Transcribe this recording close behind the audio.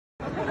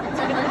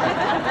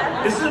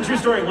This is a true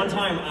story. One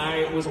time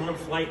I was on a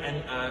flight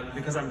and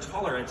because I'm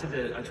taller, I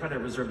try to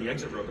reserve the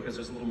exit row because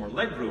there's a little more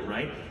leg room,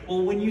 right?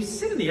 Well, when you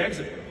sit in the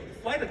exit row, the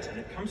flight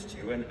attendant comes to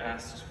you and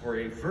asks for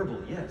a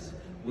verbal yes.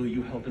 Will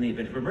you help in the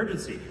event of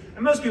emergency?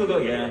 And most people go,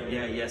 yeah,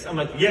 yes. I'm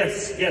like,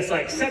 yes,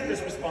 I accept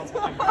this response.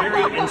 I'm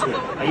very into it.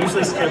 I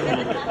usually skip a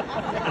little bit.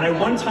 And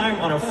one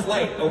time on a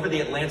flight over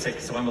the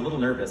Atlantic, so I'm a little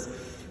nervous,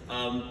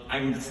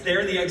 I'm there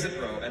in the exit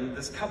row, and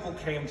this couple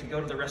came to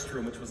go to the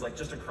restroom, which was like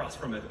just across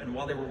from it. And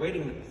while they were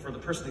waiting for the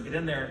person to get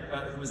in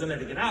there, who was in there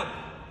to get out,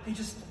 they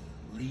just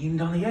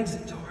leaned on the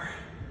exit door,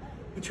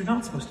 which you're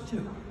not supposed to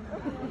do.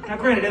 Now,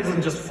 granted, it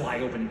doesn't just fly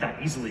open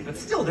that easily, but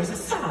still, there's a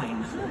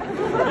sign.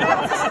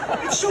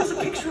 It shows a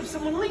picture of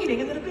someone leaning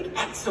and then a big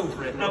X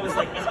over it. And I was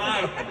like, and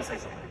I had to say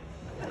something.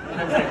 And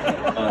I was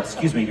like,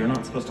 excuse me, you're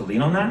not supposed to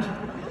lean on that?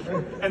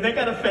 And they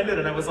got offended,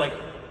 and I was like,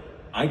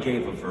 I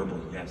gave a verbal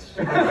yes.